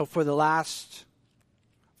For the last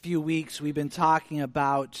few weeks, we've been talking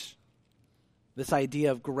about this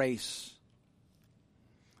idea of grace.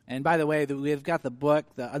 And by the way, we've got the book,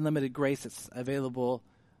 The Unlimited Grace, that's available.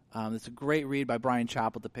 It's a great read by Brian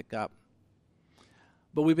Chappell to pick up.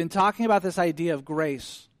 But we've been talking about this idea of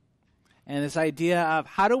grace and this idea of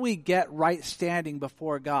how do we get right standing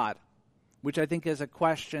before God, which I think is a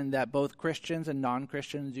question that both Christians and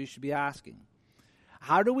non-Christians you should be asking.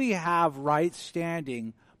 How do we have right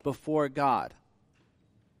standing before God?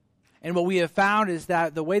 And what we have found is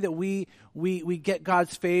that the way that we get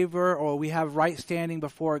God's favor or we have right standing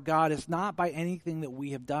before God is not by anything that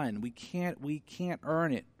we have done. We can't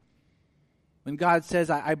earn it. When God says,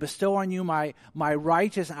 I bestow on you my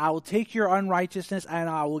righteousness, I will take your unrighteousness and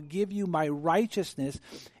I will give you my righteousness,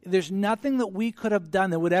 there's nothing that we could have done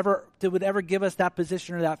that would ever give us that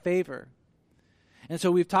position or that favor. And so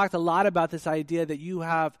we've talked a lot about this idea that you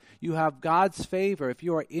have God's favor. If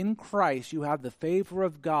you are in Christ, you have the favor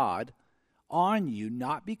of God on you,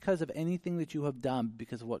 not because of anything that you have done, but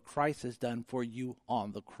because of what Christ has done for you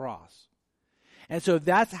on the cross. And so if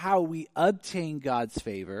that's how we obtain God's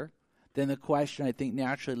favor, then the question, I think,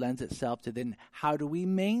 naturally lends itself to then how do we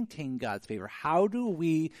maintain God's favor? How do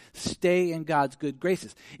we stay in God's good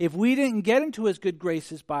graces? If we didn't get into his good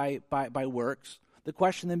graces by works, the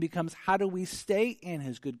question then becomes, how do we stay in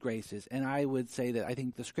his good graces? And I would say that I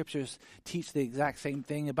think the scriptures teach the exact same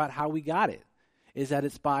thing about how we got it, is that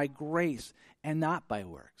it's by grace and not by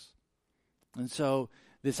works. And so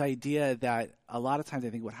this idea that a lot of times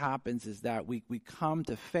I think what happens is that we come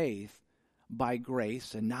to faith by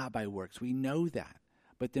grace and not by works. We know that.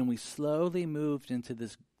 But then we slowly moved into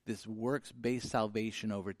this works-based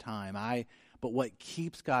salvation over time. But what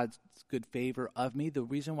keeps God's good favor of me, the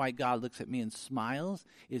reason why God looks at me and smiles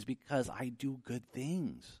is because I do good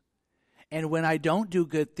things. And when I don't do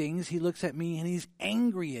good things, he looks at me and he's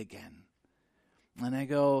angry again. And I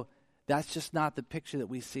go, that's just not the picture that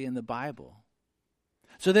we see in the Bible.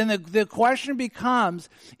 So then the question becomes,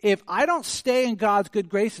 if I don't stay in God's good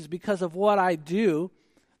graces because of what I do,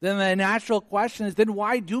 then the natural question is, then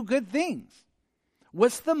why do good things?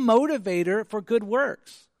 What's the motivator for good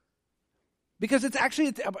works? Because it's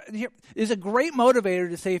a great motivator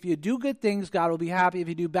to say if you do good things, God will be happy. If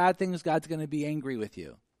you do bad things, God's going to be angry with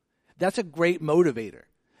you. That's a great motivator.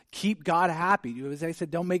 Keep God happy. As I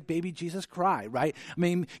said, don't make baby Jesus cry, right? I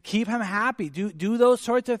mean, keep him happy. Do those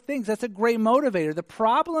sorts of things. That's a great motivator. The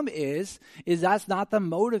problem is that's not the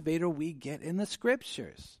motivator we get in the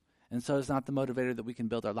scriptures. And so it's not the motivator that we can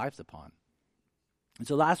build our lives upon. And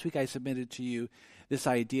so last week I submitted to you this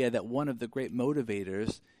idea that one of the great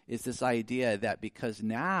motivators is this idea that because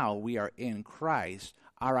now we are in Christ,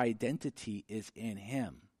 our identity is in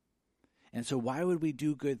him. And so why would we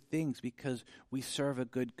do good things? Because we serve a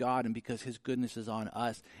good God and because his goodness is on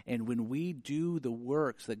us. And when we do the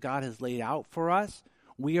works that God has laid out for us,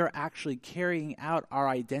 we are actually carrying out our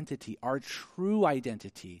identity, our true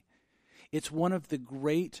identity. It's one of the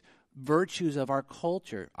great virtues of our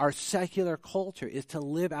culture, our secular culture, is to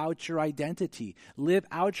live out your identity. Live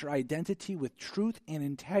out your identity with truth and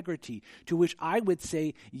integrity, to which I would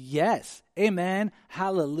say, yes, amen,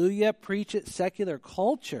 hallelujah, preach it, secular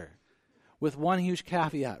culture. With one huge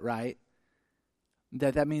caveat, right?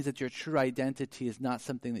 That means that your true identity is not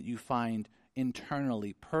something that you find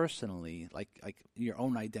internally, personally, like your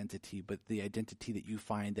own identity, but the identity that you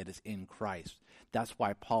find that is in Christ. That's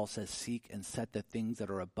why Paul says, seek and set the things that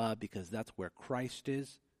are above, because that's where Christ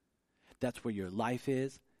is. That's where your life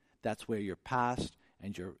is. That's where your past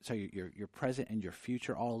and your present and your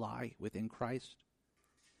future all lie within Christ.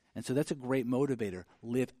 And so that's a great motivator.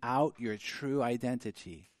 Live out your true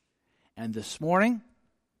identity. And this morning,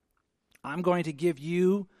 I'm going to give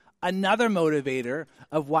you another motivator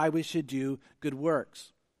of why we should do good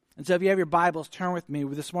works. And so if you have your Bibles, turn with me.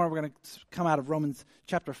 This morning we're going to come out of Romans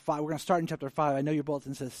chapter 5. We're going to start in chapter 5. I know your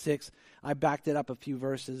bulletin says 6. I backed it up a few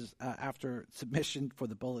verses after submission for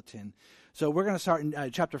the bulletin. So we're going to start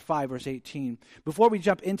in chapter 5, verse 18. Before we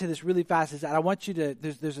jump into this really fast, is that I want you to,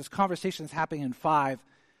 there's this conversation that's happening in 5,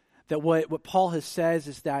 that what Paul has says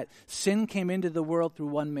is that sin came into the world through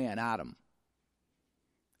one man, Adam.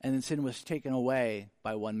 And then sin was taken away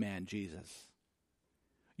by one man, Jesus.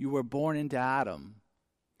 You were born into Adam,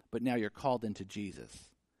 but now you're called into Jesus.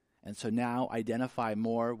 And so now identify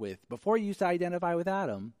more with, before you used to identify with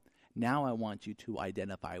Adam, now I want you to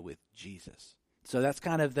identify with Jesus. So that's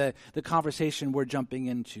kind of the conversation we're jumping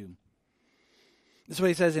into. This is what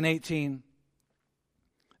he says in 18.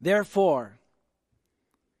 Therefore,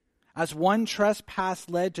 As one trespass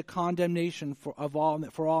led to condemnation for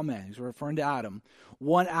all men, he's referring to Adam,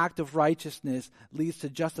 one act of righteousness leads to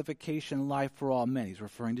justification and life for all men, he's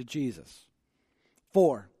referring to Jesus.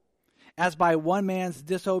 4, as by one man's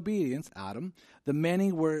disobedience, Adam, the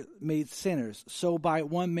many were made sinners, so by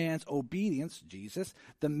one man's obedience, Jesus,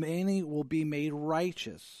 the many will be made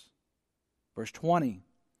righteous. Verse 20,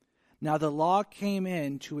 now the law came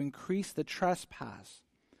in to increase the trespass,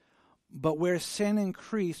 but where sin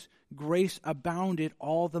increased, grace abounded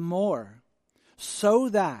all the more, so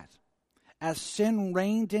that as sin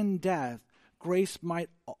reigned in death, grace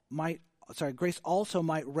also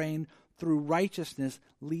might reign through righteousness,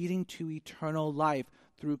 leading to eternal life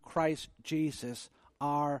through Christ Jesus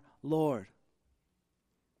our Lord.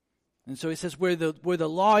 And so he says, where the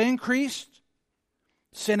law increased,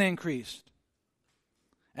 sin increased.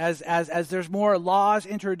 As there's more laws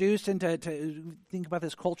introduced into, think about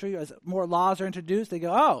this culture, as more laws are introduced, they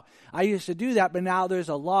go, oh, I used to do that, but now there's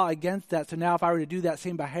a law against that. So now if I were to do that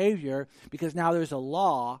same behavior, because now there's a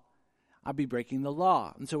law, I'd be breaking the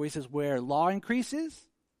law. And so he says, where law increases,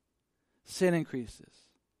 sin increases.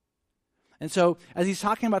 And so as he's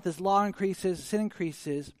talking about this law increases, sin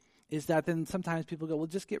increases, is that then sometimes people go, well,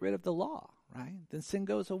 just get rid of the law, right? Then sin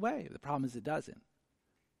goes away. The problem is it doesn't.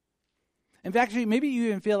 In fact, maybe you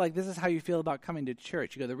even feel like this is how you feel about coming to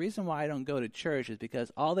church. You go, the reason why I don't go to church is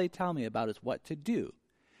because all they tell me about is what to do.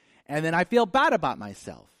 And then I feel bad about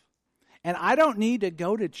myself. And I don't need to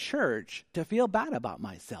go to church to feel bad about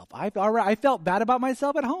myself. I felt bad about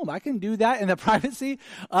myself at home. I can do that in the privacy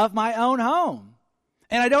of my own home.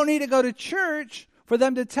 And I don't need to go to church for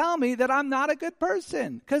them to tell me that I'm not a good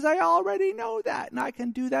person, because I already know that, and I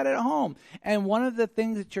can do that at home. And one of the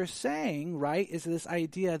things that you're saying, right, is this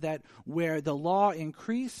idea that where the law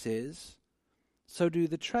increases, so do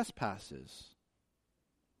the trespasses.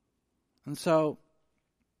 And so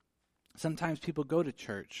sometimes people go to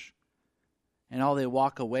church, and all they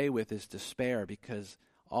walk away with is despair, because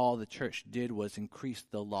all the church did was increase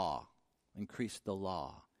the law, increase the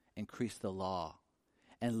law, increase the law,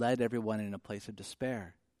 and led everyone in a place of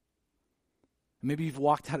despair. Maybe you've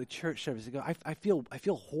walked out of church service and go, I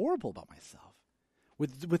feel horrible about myself,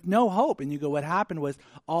 with no hope. And you go, what happened was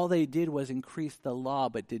all they did was increase the law,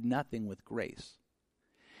 but did nothing with grace.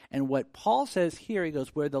 And what Paul says here, he goes,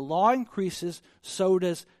 where the law increases, so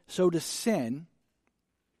does sin.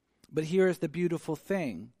 But here is the beautiful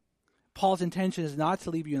thing. Paul's intention is not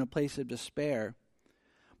to leave you in a place of despair,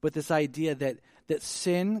 but this idea that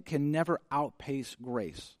sin can never outpace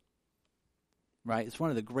grace. Right? It's one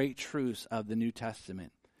of the great truths of the New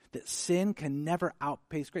Testament, that sin can never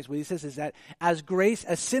outpace grace. What he says is that as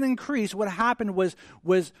sin increased, what happened was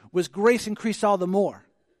grace increased all the more.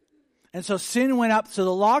 And so sin went up, so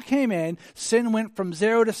the law came in, sin went from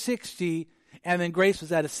 0 to 60, and then grace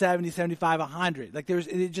was at a 70, 75, 100.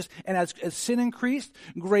 And as sin increased,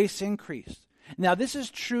 grace increased. Now, this is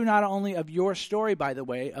true not only of your story, by the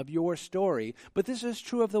way, of your story, but this is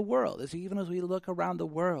true of the world. Even as we look around the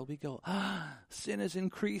world, we go, sin is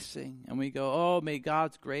increasing. And we go, oh, may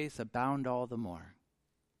God's grace abound all the more.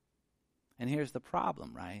 And here's the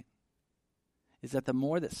problem, right? Is that the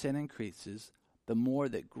more that sin increases, the more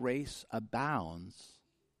that grace abounds,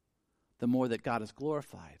 the more that God is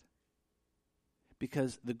glorified.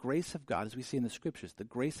 Because the grace of God, as we see in the scriptures, the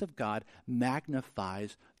grace of God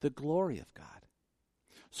magnifies the glory of God.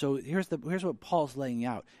 So here's what Paul's laying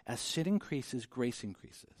out. As sin increases, grace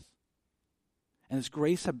increases. And as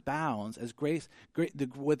grace abounds,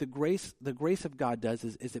 what the grace of God does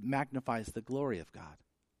is it magnifies the glory of God.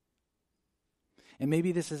 And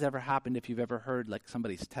maybe this has ever happened if you've ever heard like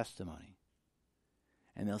somebody's testimony.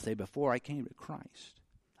 And they'll say, before I came to Christ,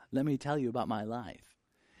 let me tell you about my life.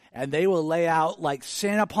 And they will lay out like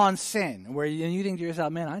sin upon sin, and you think to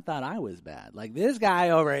yourself, man, I thought I was bad. Like this guy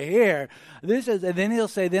over here, and then he'll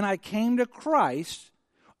say, then I came to Christ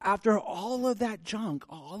after all of that junk,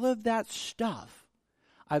 all of that stuff.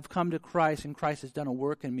 I've come to Christ, and Christ has done a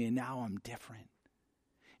work in me, and now I'm different.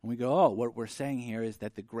 And we go, what we're saying here is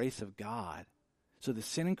that the grace of God, so the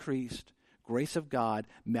sin increased, grace of God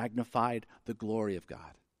magnified the glory of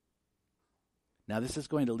God. Now this is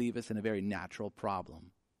going to leave us in a very natural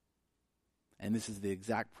problem. And this is the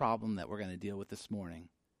exact problem that we're going to deal with this morning.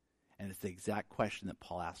 And it's the exact question that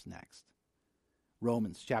Paul asks next.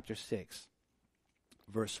 Romans chapter 6,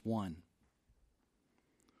 verse 1.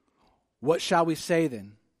 What shall we say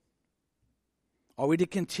then? Are we to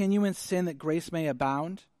continue in sin that grace may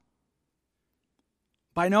abound?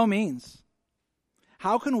 By no means.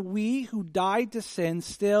 How can we who died to sin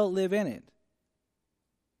still live in it?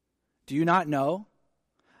 Do you not know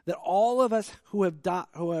that all of us who have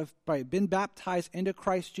been baptized into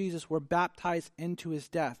Christ Jesus were baptized into his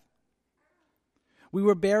death. We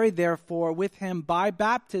were buried, therefore, with him by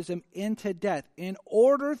baptism into death, in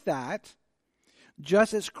order that,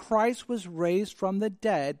 just as Christ was raised from the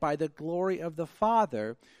dead by the glory of the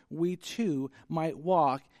Father, we too might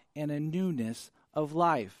walk in a newness of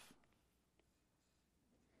life.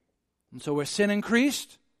 And so where sin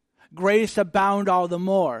increased, grace abound all the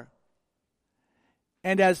more.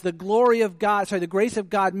 And as the grace of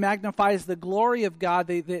God magnifies the glory of God,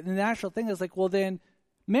 the natural thing is like, well then,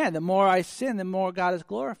 man, the more I sin, the more God is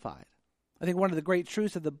glorified. I think one of the great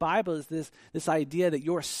truths of the Bible is this idea that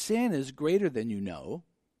your sin is greater than you know.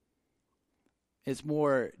 It's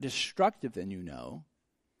more destructive than you know.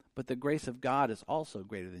 But the grace of God is also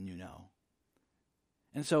greater than you know.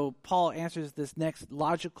 And so Paul answers this next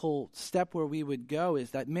logical step where we would go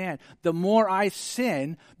is that, man, the more I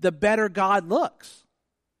sin, the better God looks.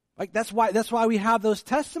 Like that's why we have those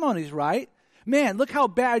testimonies, right? Man, look how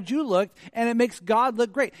bad you looked, and it makes God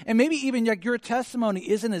look great. And maybe even like your testimony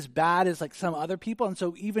isn't as bad as like some other people, and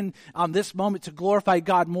so even on this moment to glorify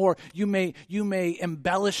God more, you may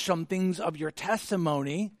embellish some things of your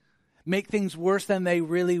testimony, make things worse than they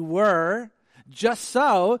really were, just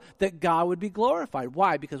so that God would be glorified.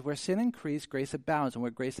 Why? Because where sin increased, grace abounds, and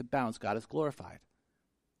where grace abounds, God is glorified.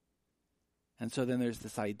 And so then there's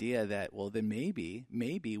this idea that, well, then maybe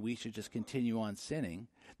we should just continue on sinning.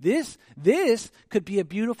 This could be a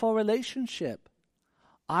beautiful relationship.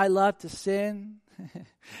 I love to sin.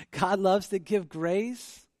 God loves to give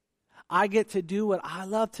grace. I get to do what I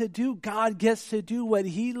love to do. God gets to do what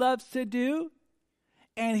he loves to do.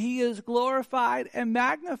 And he is glorified and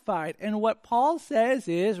magnified. And what Paul says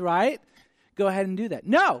is, right, go ahead and do that.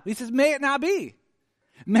 No, he says, may it not be.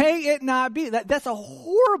 May it not be. That's a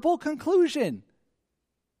horrible conclusion.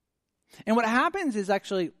 And what happens is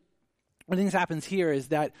actually, one thing that happens here is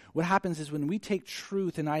that what happens is when we take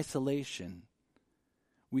truth in isolation,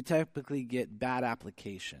 we typically get bad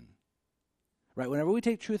application. Right? Whenever we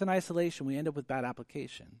take truth in isolation, we end up with bad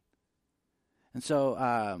application. And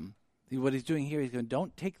so what he's doing here, he's going,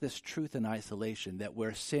 don't take this truth in isolation, that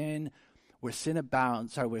where sin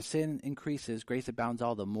increases, grace abounds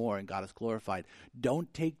all the more, and God is glorified.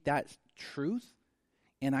 Don't take that truth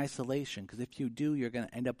in isolation, because if you do, you're going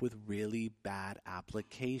to end up with really bad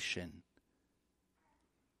application.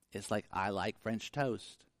 It's like, I like French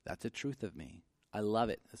toast. That's a truth of me. I love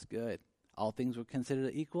it. It's good. All things were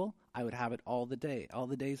considered equal. I would have it all the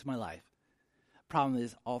days of my life. Problem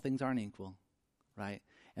is, all things aren't equal, right?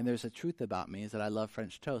 And there's a truth about me is that I love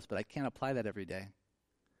French toast, but I can't apply that every day.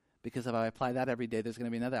 Because if I apply that every day, there's going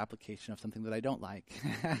to be another application of something that I don't like,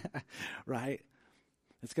 right?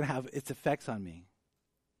 It's going to have its effects on me.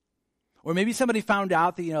 Or maybe somebody found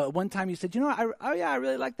out that, at one time you said, I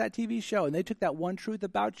really like that TV show. And they took that one truth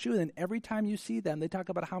about you, and then every time you see them, they talk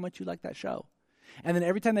about how much you like that show. And then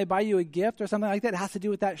every time they buy you a gift or something like that, it has to do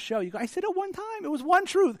with that show. You go, I said it one time. It was one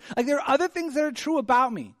truth. Like there are other things that are true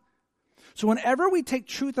about me. So whenever we take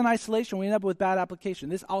truth in isolation, we end up with bad application.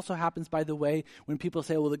 This also happens, by the way, when people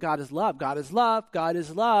say, well, the God is love. God is love. God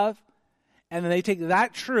is love. And then they take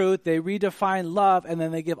that truth, they redefine love, and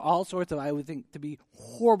then they give all sorts of, I would think, to be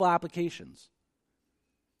horrible applications.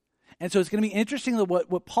 And so it's going to be interesting that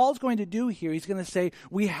what Paul's going to do here, he's going to say,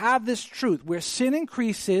 we have this truth. Where sin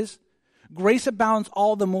increases, grace abounds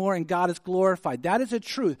all the more, and God is glorified. That is a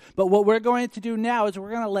truth. But what we're going to do now is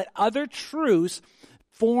we're going to let other truths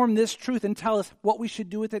form this truth and tell us what we should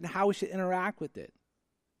do with it and how we should interact with it.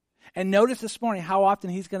 And notice this morning how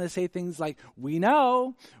often he's going to say things like, we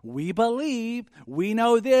know, we believe, we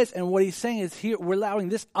know this. And what he's saying is here we're allowing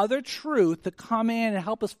this other truth to come in and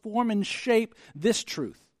help us form and shape this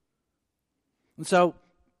truth. And so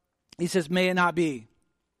he says, may it not be.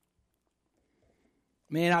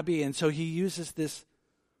 May it not be. And so he uses this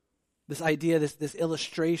idea, this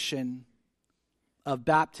illustration of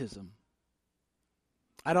baptism.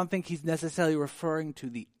 I don't think he's necessarily referring to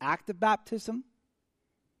the act of baptism.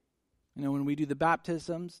 When we do the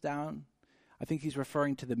baptisms down, I think he's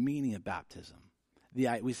referring to the meaning of baptism.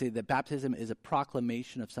 We say that baptism is a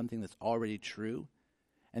proclamation of something that's already true,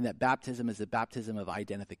 and that baptism is a baptism of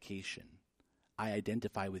identification. I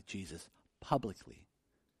identify with Jesus publicly.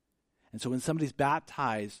 And so when somebody's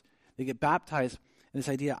baptized, they get baptized in this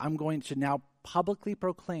idea, I'm going to now publicly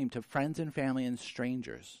proclaim to friends and family and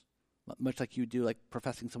strangers, much like you do, like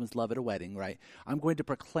professing someone's love at a wedding, right? I'm going to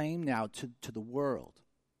proclaim now to the world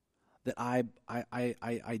that I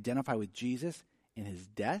identify with Jesus in his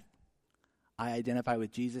death. I identify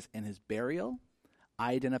with Jesus in his burial.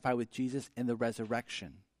 I identify with Jesus in the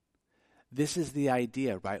resurrection. This is the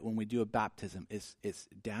idea, right? When we do a baptism, it's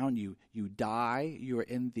down, you die, you're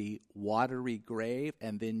in the watery grave,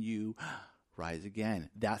 and then you rise again.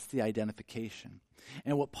 That's the identification.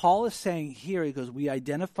 And what Paul is saying here, he goes, we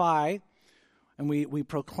identify and we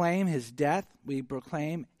proclaim his death, we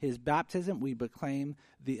proclaim his baptism, we proclaim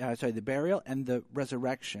the burial and the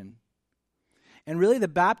resurrection. And really the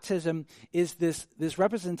baptism is this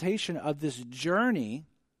representation of this journey,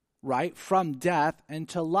 right, from death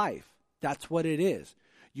into life. That's what it is.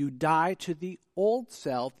 You die to the old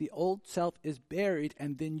self is buried,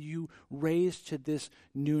 and then you raise to this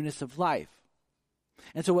newness of life.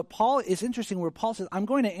 And so what Paul is interesting, where Paul says, I'm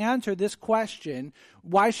going to answer this question,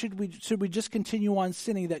 why should we just continue on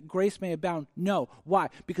sinning that grace may abound? No. Why?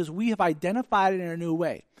 Because we have identified it in a new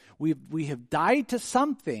way. We have died to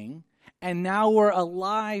something, and now we're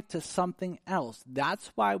alive to something else.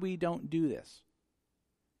 That's why we don't do this.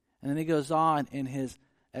 And then he goes on in his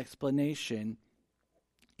explanation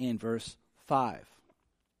in verse 5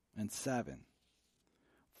 and 7.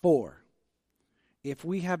 For if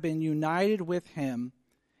we have been united with him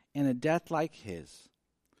in a death like his,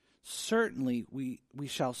 certainly we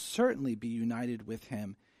shall certainly be united with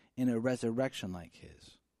him in a resurrection like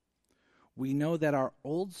his. We know that our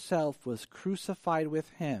old self was crucified with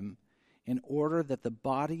him in order that the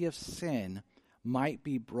body of sin might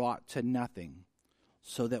be brought to nothing,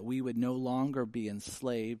 so that we would no longer be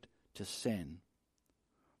enslaved to sin.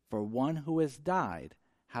 For one who has died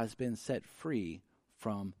has been set free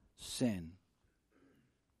from sin.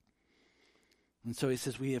 And so he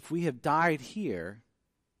says, if we have died here,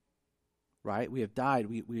 right, we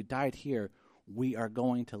died here, we are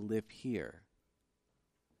going to live here.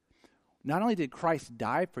 Not only did Christ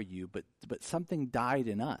die for you, but something died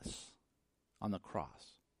in us on the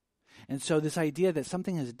cross. And so this idea that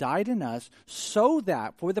something has died in us so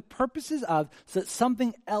that, for the purposes of, so that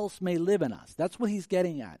something else may live in us. That's what he's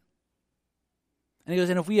getting at. And he goes,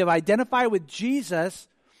 and if we have identified with Jesus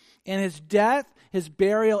in his death, his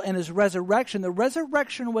burial, and his resurrection, the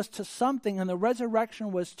resurrection was to something, and the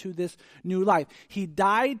resurrection was to this new life. He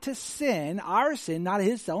died to sin, our sin, not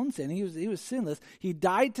his own sin. He was sinless. He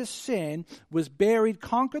died to sin, was buried,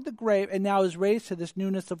 conquered the grave, and now is raised to this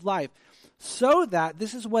newness of life. So that,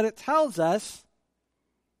 this is what it tells us,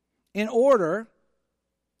 in order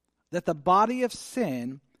that the body of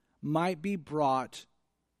sin might be brought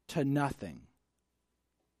to nothing.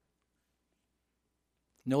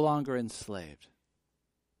 No longer enslaved.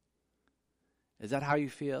 Is that how you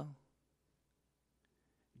feel?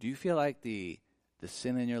 Do you feel like the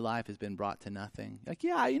sin in your life has been brought to nothing? Like,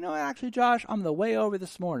 yeah, actually, Josh, I'm the way over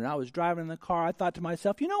this morning. I was driving in the car. I thought to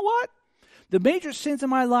myself, you know what? The major sins in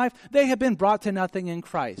my life, they have been brought to nothing in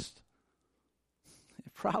Christ.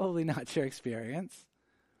 Probably not your experience.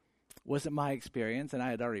 Wasn't my experience, and I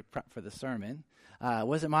had already prepped for the sermon.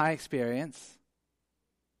 Wasn't my experience.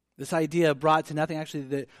 This idea of brought to nothing,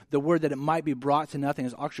 actually the word that it might be brought to nothing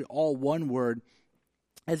is actually all one word,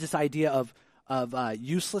 as this idea of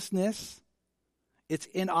uselessness. It's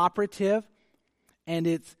inoperative, and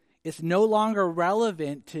it's no longer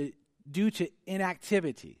relevant due to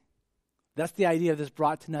inactivity. That's the idea of this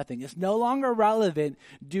brought to nothing. It's no longer relevant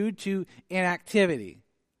due to inactivity.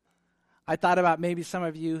 I thought about maybe some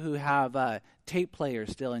of you who have tape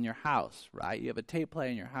players still in your house, right? You have a tape player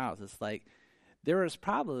in your house. It's like there is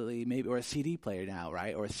probably or a CD player now,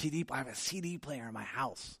 right? Or I have a CD player in my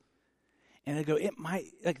house. And I go,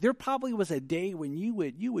 there probably was a day when you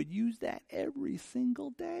would use that every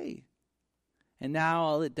single day. And now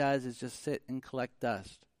all it does is just sit and collect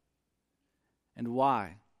dust. And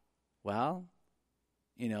why? Well,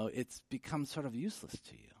 it's become sort of useless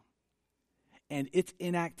to you. And its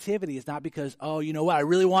inactivity is not because, I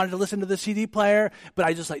really wanted to listen to the CD player, but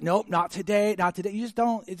I just nope, not today. You just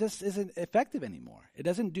don't, it just isn't effective anymore. It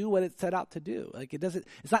doesn't do what it set out to do.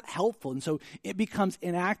 It's not helpful. And so it becomes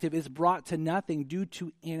inactive. It's brought to nothing due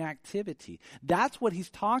to inactivity. That's what he's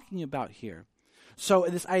talking about here. So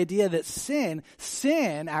this idea that sin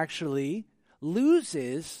actually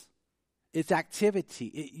loses its activity.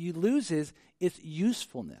 It loses its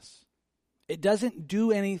usefulness. It doesn't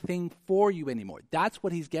do anything for you anymore. That's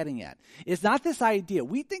what he's getting at. It's not this idea.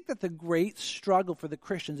 We think that the great struggle for the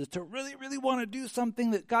Christians is to really, really want to do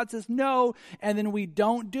something that God says no, and then we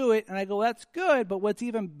don't do it. And I go, that's good, but what's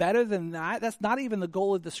even better than that, that's not even the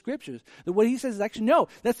goal of the Scriptures. What he says is actually, no,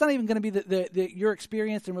 that's not even going to be your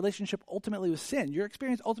experience in relationship ultimately with sin. Your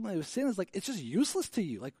experience ultimately with sin is it's just useless to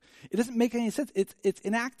you. It doesn't make any sense. It's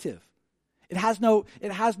inactive. It has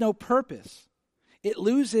no purpose. It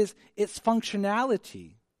loses its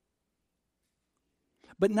functionality.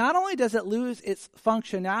 But not only does it lose its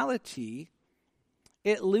functionality,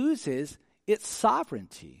 it loses its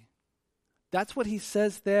sovereignty. That's what he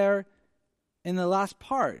says there in the last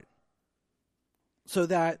part. So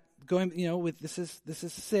that going, with this is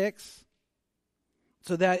 6,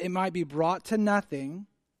 so that it might be brought to nothing,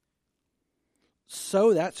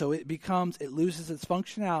 so it loses its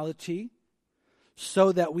functionality,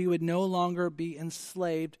 so that we would no longer be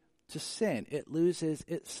enslaved to sin. It loses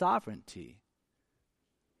its sovereignty.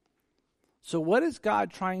 So what is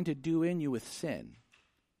God trying to do in you with sin?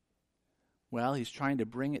 Well, he's trying to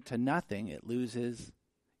bring it to nothing. It loses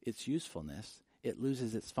its usefulness. It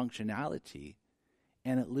loses its functionality.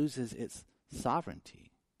 And it loses its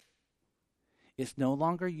sovereignty. It's no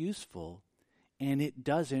longer useful, and it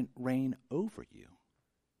doesn't reign over you.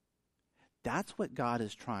 That's what God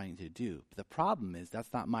is trying to do. The problem is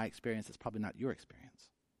that's not my experience. It's probably not your experience,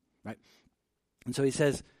 right? And so he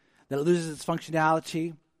says that it loses its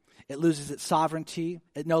functionality. It loses its sovereignty.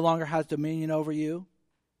 It no longer has dominion over you.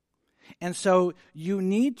 And so you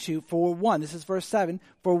need to, for one, this is verse 7,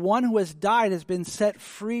 for one who has died has been set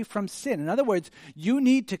free from sin. In other words, you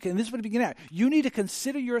need to, and this is what it begins at, you need to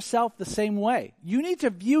consider yourself the same way. You need to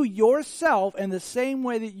view yourself in the same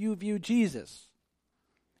way that you view Jesus.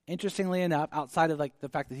 Interestingly enough, outside of like the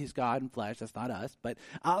fact that he's God in flesh, that's not us, but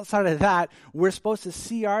outside of that, we're supposed to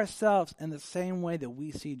see ourselves in the same way that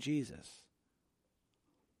we see Jesus.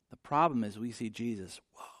 The problem is we see Jesus,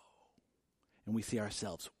 whoa, and we see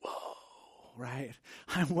ourselves, whoa. Right?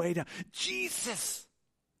 I'm way down. Jesus!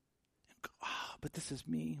 But this is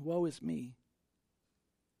me. Woe is me.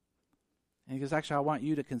 And he goes, actually, I want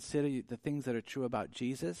you to consider the things that are true about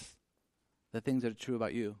Jesus, the things that are true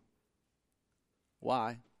about you.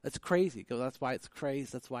 Why? That's crazy. That's why it's crazy.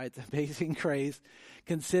 That's why it's amazing craze.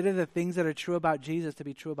 Consider the things that are true about Jesus to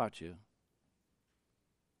be true about you.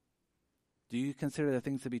 Do you consider the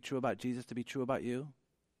things to be true about Jesus to be true about you?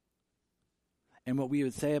 And what we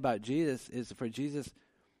would say about Jesus is, for Jesus,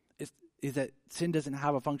 is that sin doesn't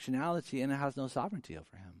have a functionality and it has no sovereignty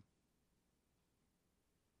over him.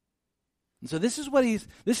 And so this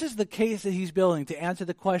is the case that he's building to answer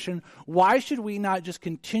the question, why should we not just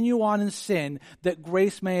continue on in sin that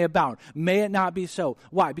grace may abound? May it not be so.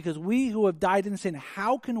 Why? Because we who have died in sin,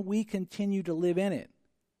 how can we continue to live in it?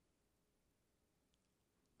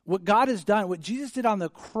 What God has done, what Jesus did on the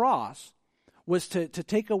cross, was to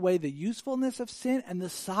take away the usefulness of sin and the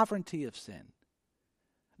sovereignty of sin.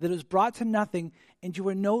 That it was brought to nothing and you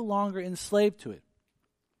were no longer enslaved to it.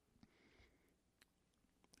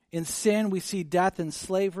 In sin, we see death and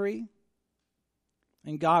slavery.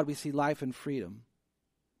 In God, we see life and freedom.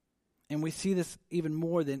 And we see this even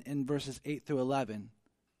more than in verses 8 through 11.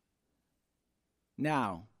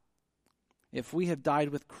 Now, if we have died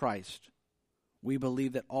with Christ, we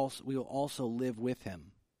believe that we will also live with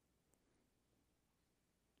him.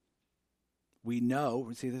 We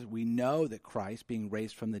know that Christ, being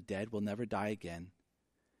raised from the dead, will never die again.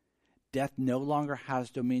 Death no longer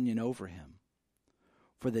has dominion over him.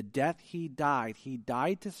 For the death he died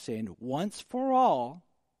to sin once for all,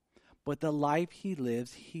 but the life he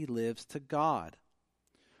lives to God.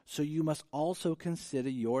 So you must also consider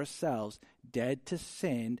yourselves dead to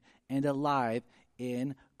sin and alive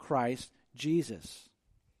in Christ Jesus.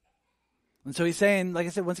 And so he's saying, like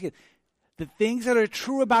I said, once again, the things that are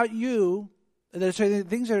true about you, the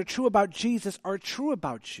things that are true about Jesus are true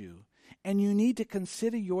about you. And you need to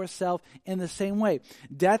consider yourself in the same way.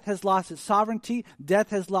 Death has lost its sovereignty.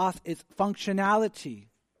 Death has lost its functionality.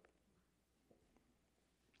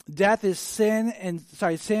 Sin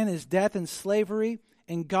is death and slavery.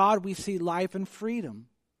 In God we see life and freedom.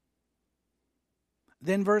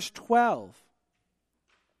 Then verse 12.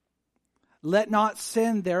 Let not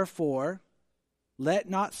sin therefore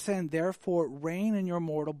reign in your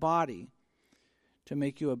mortal body to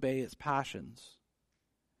make you obey its passions.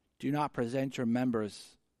 Do not present your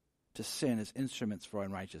members to sin as instruments for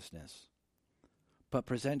unrighteousness, but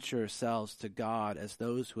present yourselves to God as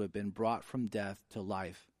those who have been brought from death to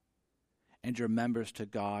life, and your members to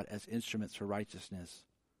God as instruments for righteousness.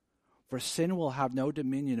 For sin will have no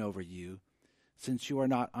dominion over you, since you are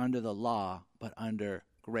not under the law, but under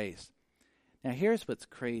grace. Now here's what's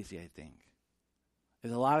crazy, I think.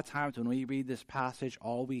 There's a lot of times when we read this passage,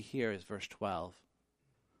 all we hear is verse 12.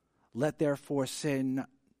 Let therefore sin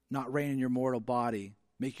not reign in your mortal body,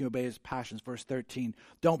 making you obey his passions. Verse 13,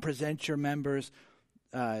 don't present your members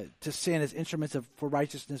to sin as instruments for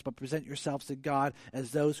righteousness, but present yourselves to God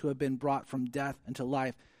as those who have been brought from death into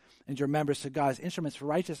life. and your members to God as instruments for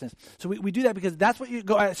righteousness. So we do that because that's what you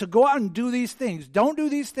go. So go out and do these things. Don't do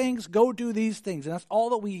these things. Go do these things. And that's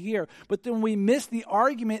all that we hear. But then we miss the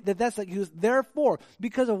argument that's like, therefore,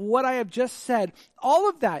 because of what I have just said, all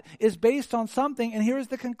of that is based on something. And here's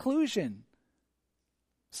the conclusion.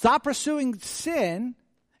 Stop pursuing sin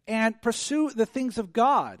and pursue the things of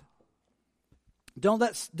God. Don't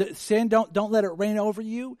let sin, don't let it reign over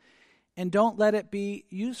you, and don't let it be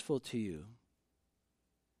useful to you.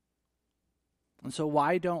 And so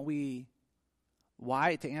to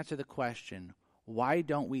answer the question, why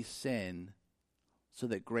don't we sin so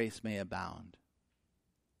that grace may abound?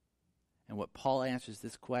 And what Paul answers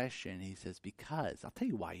this question, he says, because, I'll tell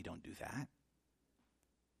you why you don't do that.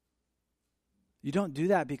 You don't do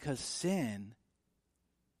that because sin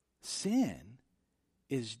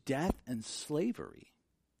is death and slavery.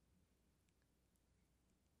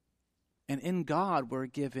 And in God, we're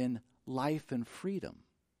given life and freedom.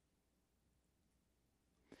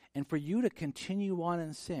 And for you to continue on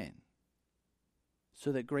in sin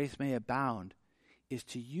so that grace may abound is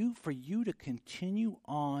for you to continue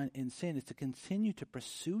on in sin, is to continue to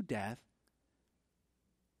pursue death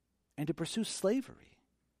and to pursue slavery.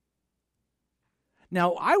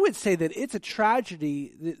 Now, I would say that it's a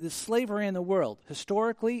tragedy, the slavery in the world,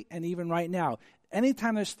 historically and even right now.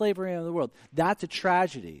 Anytime there's slavery in the world, that's a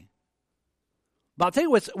tragedy. But I'll tell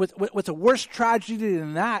you what's a worse tragedy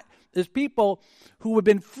than that is people who have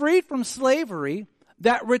been freed from slavery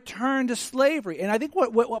that return to slavery. And I think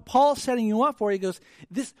what Paul's setting you up for, he goes,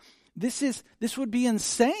 this would be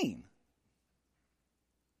insane.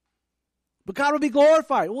 But God will be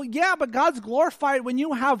glorified. Well, yeah, but God's glorified when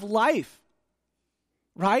you have life.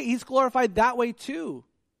 Right? He's glorified that way too.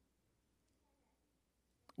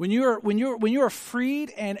 When you're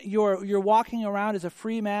freed and you're walking around as a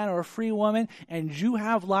free man or a free woman and you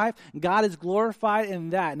have life, God is glorified in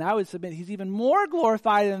that. And I would submit He's even more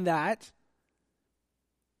glorified in that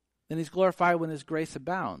than He's glorified when His grace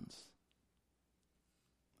abounds.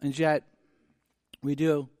 And yet, we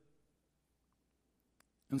do.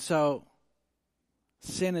 And so,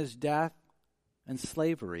 sin is death and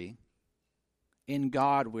slavery. In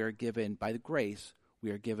God, we are given, by the grace, we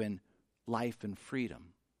are given life and freedom.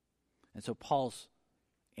 And so Paul's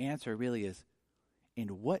answer really is, in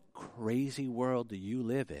what crazy world do you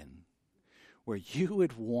live in where you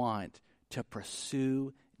would want to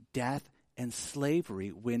pursue death and slavery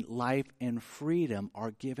when life and freedom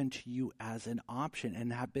are given to you as an option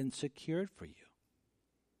and have been secured for you?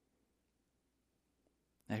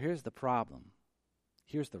 Now here's the problem.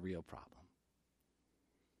 Here's the real problem.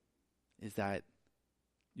 Is that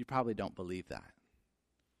you probably don't believe that.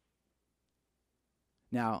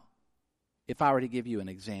 Now, if I were to give you an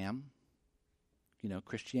exam,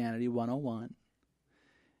 Christianity 101,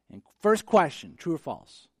 and first question, true or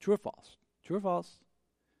false? True or false? True or false?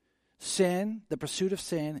 Sin, the pursuit of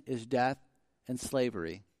sin is death and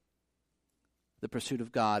slavery. The pursuit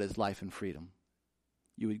of God is life and freedom.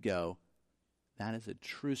 You would go, that is a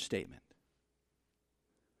true statement.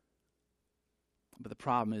 But the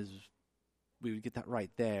problem is, we would get that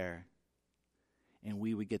right there, and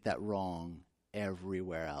we would get that wrong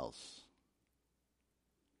everywhere else.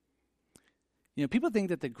 People think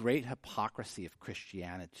that the great hypocrisy of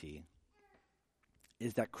Christianity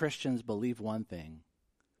is that Christians believe one thing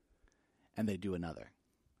and they do another.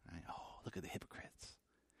 Right? Oh, look at the hypocrites.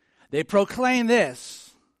 They proclaim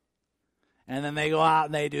this, and then they go out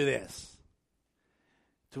and they do this.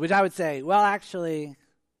 To which I would say, well, actually,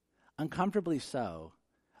 uncomfortably so.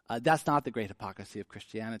 That's not the great hypocrisy of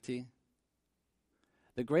Christianity.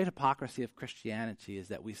 The great hypocrisy of Christianity is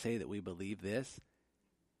that we say that we believe this,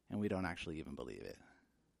 and we don't actually even believe it.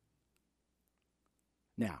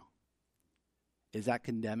 Now, is that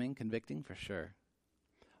condemning, convicting? For sure.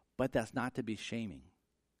 But that's not to be shaming.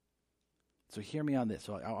 So hear me on this.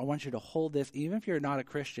 So I want you to hold this, even if you're not a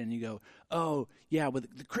Christian. You go, oh yeah, but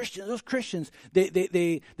the Christians, those Christians, they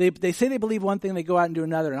say they believe one thing, they go out and do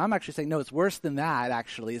another. And I'm actually saying, no, it's worse than that.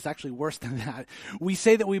 Actually, it's actually worse than that. We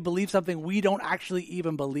say that we believe something we don't actually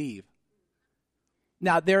even believe.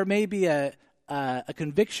 Now there may be a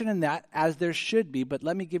conviction in that, as there should be, but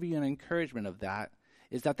let me give you an encouragement of that.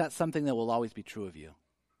 Is that that's something that will always be true of you.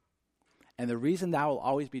 And the reason that will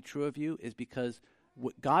always be true of you is because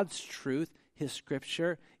God's truth, His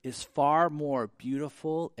Scripture, is far more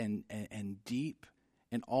beautiful and deep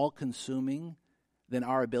and all-consuming than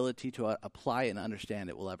our ability to apply and understand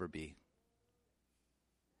it will ever be.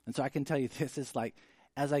 And so I can tell you this is like,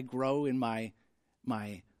 as I grow in my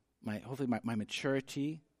hopefully my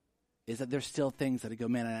maturity, is that there's still things that I go,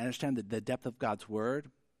 man, I understand the depth of God's Word,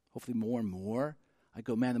 hopefully more and more. I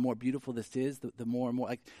go, man, the more beautiful this is, the more and more,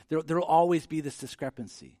 like, there'll always be this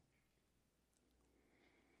discrepancy.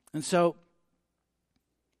 And so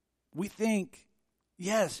we think,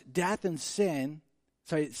 yes, sin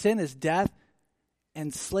is death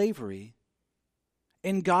and slavery.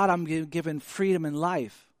 In God, I'm given freedom and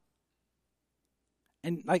life.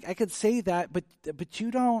 And like I could say that, but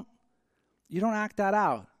you don't act that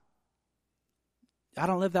out. I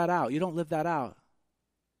don't live that out. You don't live that out.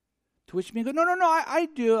 To which me go, no, I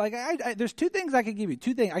do. Like there's two things I can give you.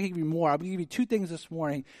 Two things I can give you more. I'm going to give you two things this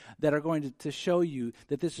morning that are going to show you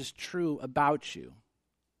that this is true about you.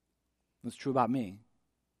 It's true about me.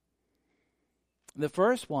 The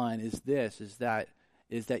first one is this: is that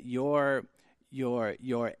your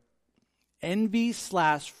envy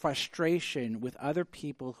 / frustration with other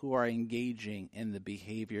people who are engaging in the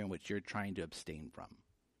behavior in which you're trying to abstain from.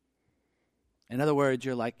 In other words,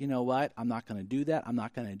 you're like, you know what? I'm not going to do that. I'm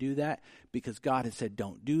not going to do that because God has said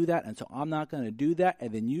don't do that, and so I'm not going to do that.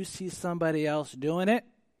 And then you see somebody else doing it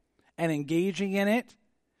and engaging in it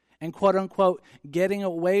and quote unquote getting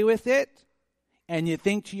away with it, and you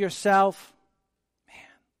think to yourself, man,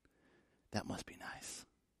 that must be nice.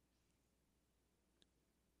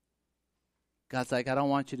 God's like, I don't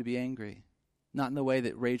want you to be angry. Not in the way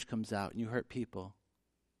that rage comes out and you hurt people.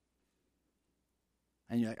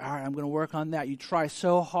 And you're like, all right, I'm going to work on that. You try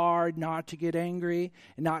so hard not to get angry,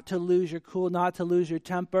 and not to lose your cool, not to lose your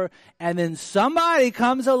temper. And then somebody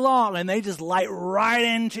comes along and they just light right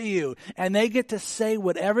into you. And they get to say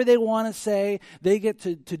whatever they want to say. They get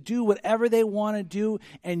to do whatever they want to do.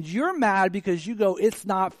 And you're mad because you go, it's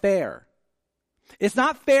not fair. It's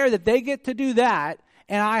not fair that they get to do that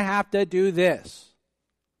and I have to do this.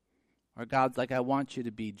 Or God's like, I want you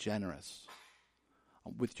to be generous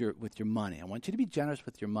with your money. I want you to be generous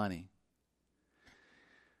with your money.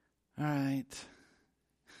 All right.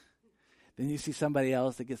 Then you see somebody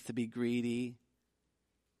else that gets to be greedy,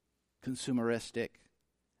 consumeristic.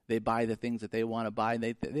 They buy the things that they want to buy.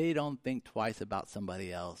 They don't think twice about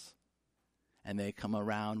somebody else. And they come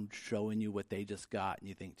around showing you what they just got, and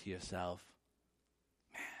you think to yourself,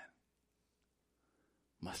 man,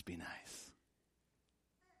 must be nice.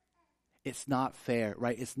 It's not fair,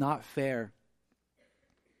 right? It's not fair.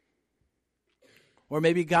 Or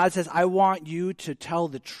maybe God says, I want you to tell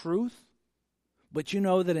the truth, but you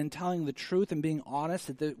know that in telling the truth and being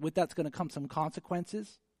honest, with that's going to come some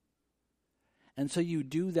consequences. And so you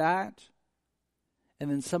do that, and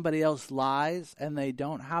then somebody else lies, and they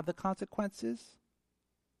don't have the consequences.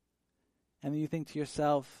 And then you think to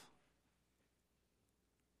yourself,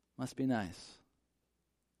 must be nice.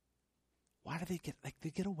 Why do they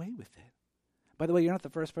get away with it? By the way, you're not the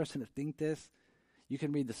first person to think this. You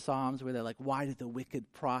can read the Psalms where they're like, why did the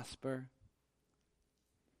wicked prosper?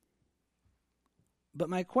 But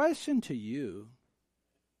my question to you,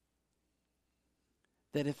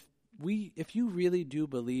 that if you really do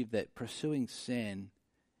believe that pursuing sin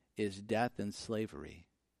is death and slavery,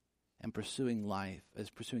 and pursuing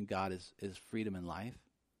God is freedom and life,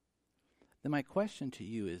 then my question to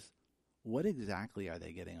you is, what exactly are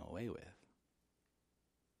they getting away with?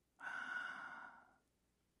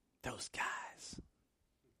 Those guys.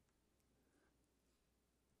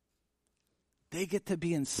 They get to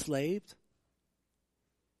be enslaved.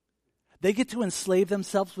 They get to enslave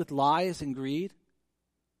themselves with lies and greed.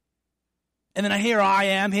 And then here I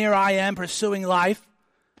am pursuing life,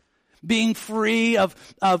 being free of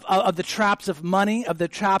the traps of money, of the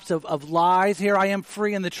traps of lies. Here I am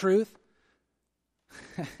free in the truth.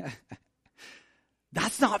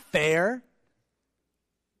 That's not fair.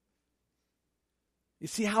 You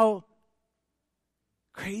see how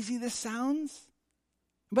crazy this sounds?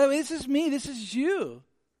 By the way, this is me. This is you.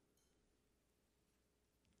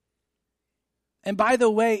 And by the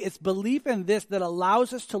way, it's belief in this that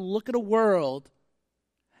allows us to look at a world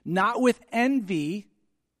not with envy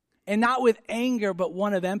and not with anger, but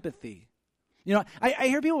one of empathy. You know, I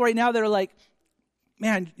hear people right now that are like,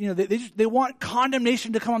 man, you know, they want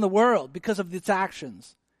condemnation to come on the world because of its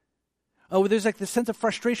actions. Oh, there's like this sense of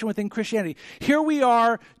frustration within Christianity. Here we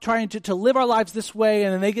are trying to live our lives this way,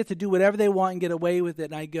 and then they get to do whatever they want and get away with it.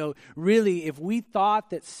 And I go, really, if we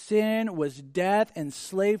thought that sin was death and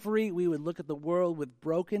slavery, we would look at the world with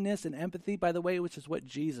brokenness and empathy, by the way, which is what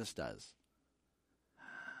Jesus does.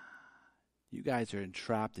 You guys are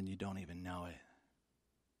entrapped and you don't even know it.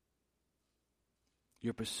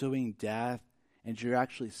 You're pursuing death, and you're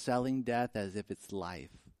actually selling death as if it's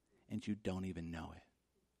life, and you don't even know it.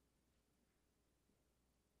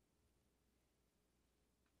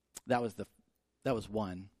 That was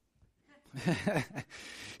one.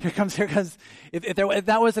 Here comes. If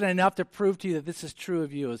that wasn't enough to prove to you that this is true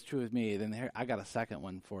of you, it's true of me, then I got a second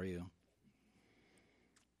one for you.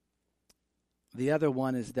 The other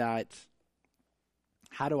one is that,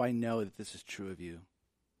 how do I know that this is true of you?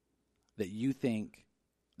 That you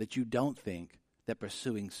don't think that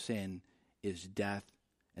pursuing sin is death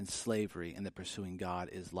and slavery, and that pursuing God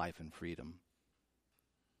is life and freedom.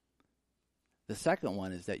 The second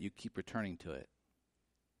one is that you keep returning to it.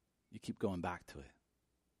 You keep going back to it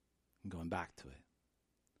and going back to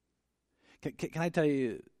it. Can I tell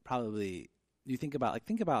you, probably, you think about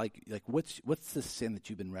what's the sin that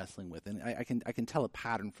you've been wrestling with? And I can tell a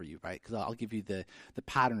pattern for you, right? Because I'll give you the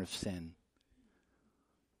pattern of sin.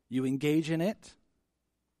 You engage in it,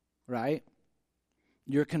 right?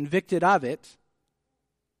 You're convicted of it,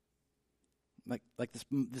 like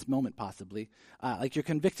this moment possibly. Like you're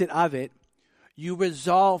convicted of it. You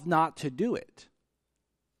resolve not to do it.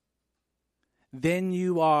 Then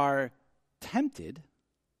you are tempted.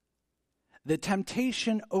 The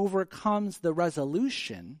temptation overcomes the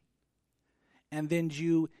resolution, and then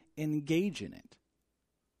you engage in it.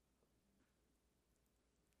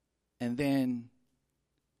 And then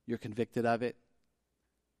you're convicted of it.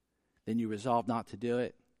 Then you resolve not to do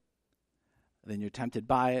it. Then you're tempted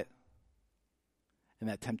by it. And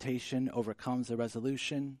that temptation overcomes the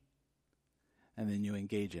resolution, and then you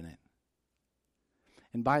engage in it.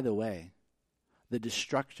 And by the way, the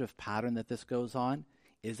destructive pattern that this goes on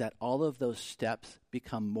is that all of those steps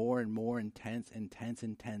become more and more intense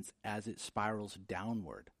as it spirals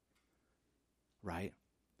downward, right?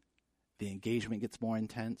 The engagement gets more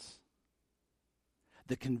intense.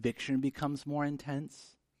 The conviction becomes more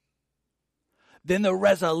intense. Then the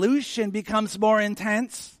resolution becomes more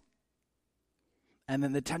intense. And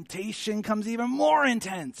then the temptation comes even more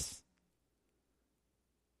intense.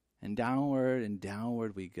 And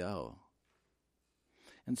downward we go.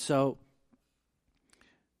 And so,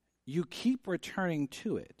 you keep returning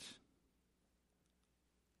to it.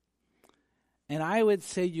 And I would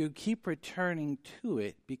say you keep returning to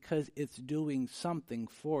it because it's doing something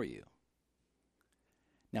for you.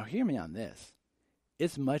 Now, hear me on this.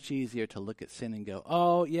 It's much easier to look at sin and go,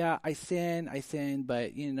 oh, yeah, I sin,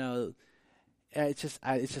 but, it's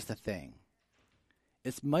just a thing.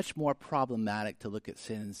 It's much more problematic to look at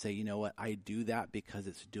sin and say, you know what, I do that because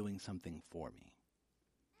it's doing something for me.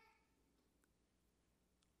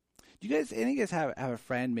 Do you guys, any of you guys have a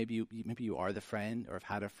friend, maybe you are the friend or have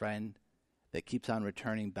had a friend that keeps on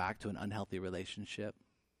returning back to an unhealthy relationship,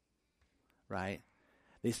 right?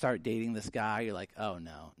 They start dating this guy, you're like, oh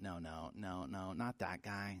no, not that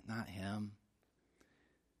guy, not him.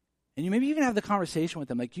 And you maybe even have the conversation with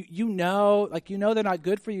them, like you know they're not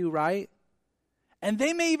good for you, right? And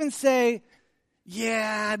they may even say,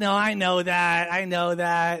 yeah, no, I know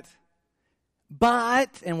that. But,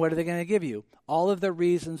 and what are they going to give you? All of the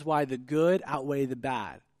reasons why the good outweigh the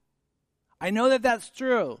bad. I know that that's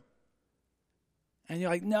true. And you're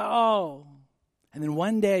like, no. And then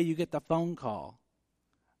one day you get the phone call.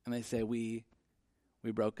 And they say, we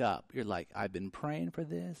broke up. You're like, I've been praying for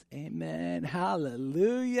this. Amen.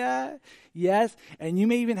 Hallelujah. Yes. And you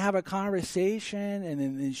may even have a conversation. And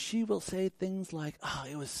then she will say things like, oh,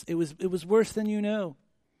 it was worse than you knew.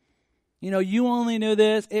 You only knew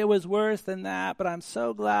this. It was worse than that, but I'm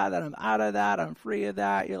so glad that I'm out of that. I'm free of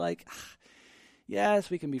that. You're like,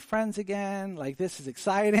 yes, we can be friends again. Like, this is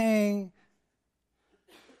exciting.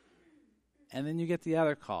 And then you get the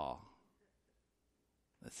other call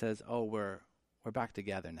that says, oh, we're back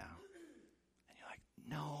together now. And you're like,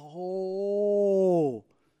 no.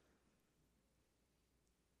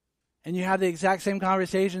 And you have the exact same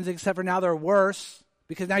conversations, except for now they're worse,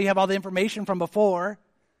 because now you have all the information from before.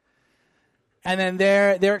 And then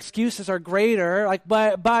their excuses are greater, like,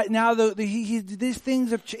 but now these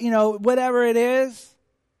things are, whatever it is.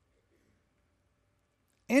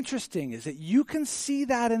 Interesting is that you can see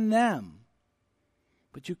that in them,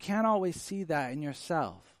 but you can't always see that in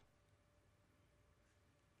yourself.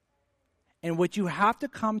 And what you have to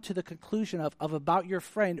come to the conclusion of about your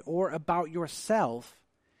friend or about yourself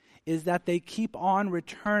is that they keep on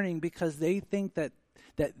returning because they think that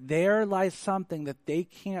there lies something that they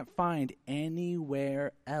can't find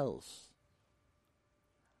anywhere else.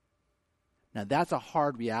 Now, that's a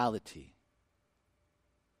hard reality.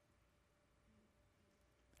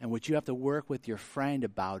 And what you have to work with your friend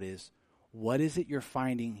about is, what is it you're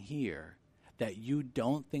finding here that you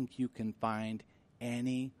don't think you can find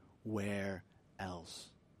anywhere else?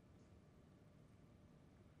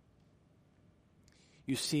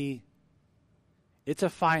 You see, it's a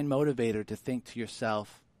fine motivator to think to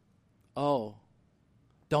yourself, oh,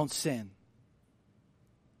 don't sin.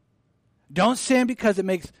 Don't sin because it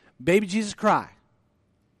makes baby Jesus cry.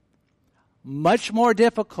 Much more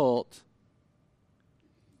difficult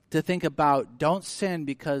to think about don't sin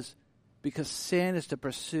because sin is to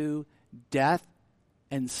pursue death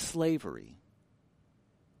and slavery.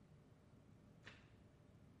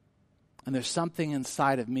 And there's something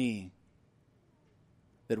inside of me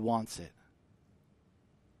that wants it.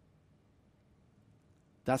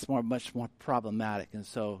 That's much more problematic. And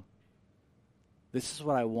so this is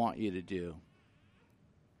what I want you to do.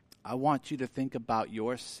 I want you to think about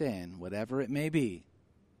your sin, whatever it may be.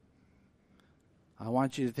 I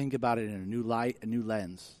want you to think about it in a new light, a new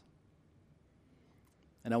lens.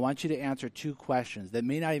 And I want you to answer 2 questions that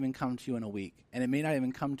may not even come to you in a week. And it may not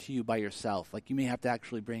even come to you by yourself. Like you may have to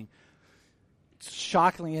actually bring,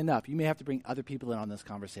 shockingly enough, you may have to bring other people in on this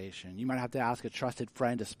conversation. You might have to ask a trusted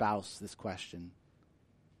friend, a spouse, this question.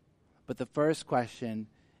 But the first question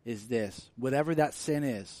is this: whatever that sin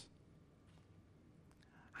is,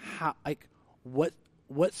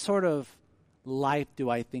 what sort of life do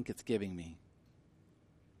I think it's giving me?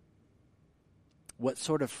 What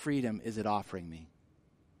sort of freedom is it offering me?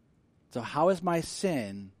 So how is my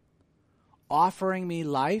sin offering me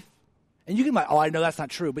life? And you can be like, oh, I know that's not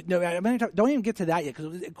true. But no, don't even get to that yet,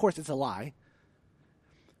 because of course it's a lie.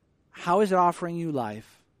 How is it offering you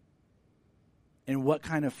life? And what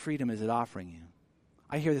kind of freedom is it offering you?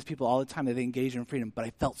 I hear these people all the time that they engage in freedom, but I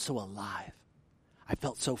felt so alive. I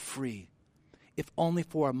felt so free. If only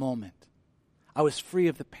for a moment. I was free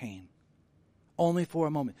of the pain. Only for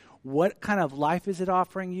a moment. What kind of life is it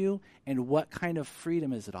offering you? And what kind of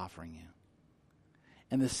freedom is it offering you?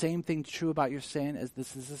 And the same thing true about your sin as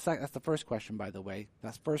this is that's the first question, by the way.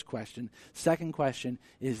 That's the first question. Second question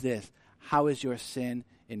is this: how is your sin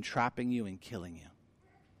entrapping you and killing you?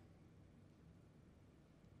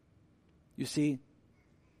 You see,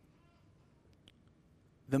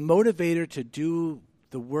 the motivator to do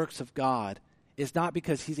the works of God is not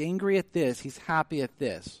because he's angry at this, he's happy at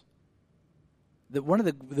this. One of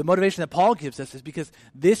the motivation that Paul gives us is because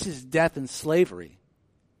this is death and slavery.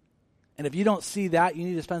 And if you don't see that, you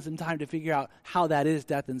need to spend some time to figure out how that is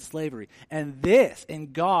death and slavery. And this,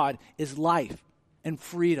 in God, is life and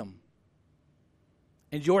freedom.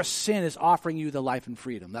 And your sin is offering you the life and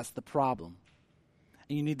freedom. That's the problem.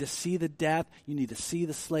 And you need to see the death, you need to see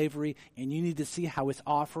the slavery, and you need to see how its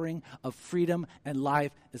offering of freedom and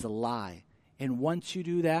life is a lie. And once you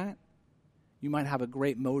do that, you might have a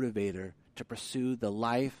great motivator to pursue the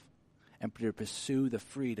life and to pursue the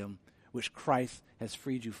freedom which Christ has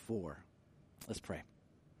freed you for. Let's pray.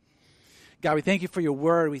 God, we thank you for your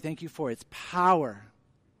word. We thank you for its power.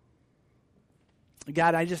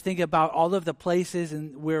 God, I just think about all of the places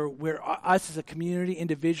and where us as a community,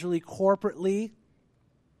 individually, corporately,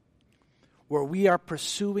 where we are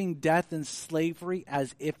pursuing death and slavery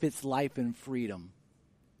as if it's life and freedom.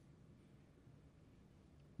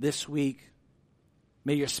 This week,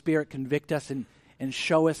 may your Spirit convict us and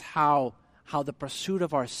show us how the pursuit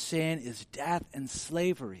of our sin is death and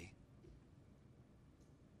slavery.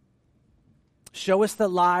 Show us the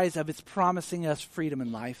lies of its promising us freedom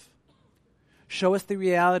and life. Show us the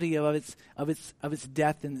reality of its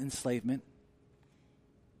death and enslavement.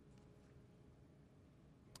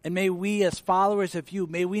 And may we, as followers of you,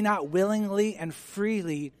 may we not willingly and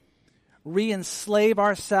freely re-enslave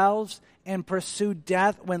ourselves and pursue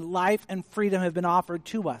death when life and freedom have been offered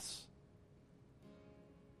to us.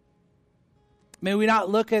 May we not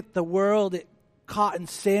look at the world caught in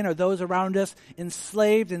sin or those around us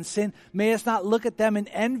enslaved in sin. May us not look at them in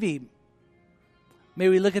envy. May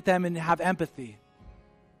we look at them and have empathy.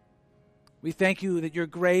 We thank you that your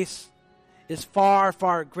grace is far,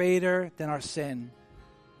 far greater than our sin.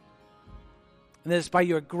 And that it's by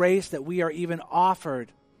your grace that we are even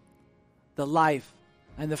offered the life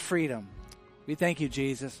and the freedom. We thank you,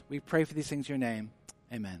 Jesus. We pray for these things in your name.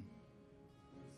 Amen.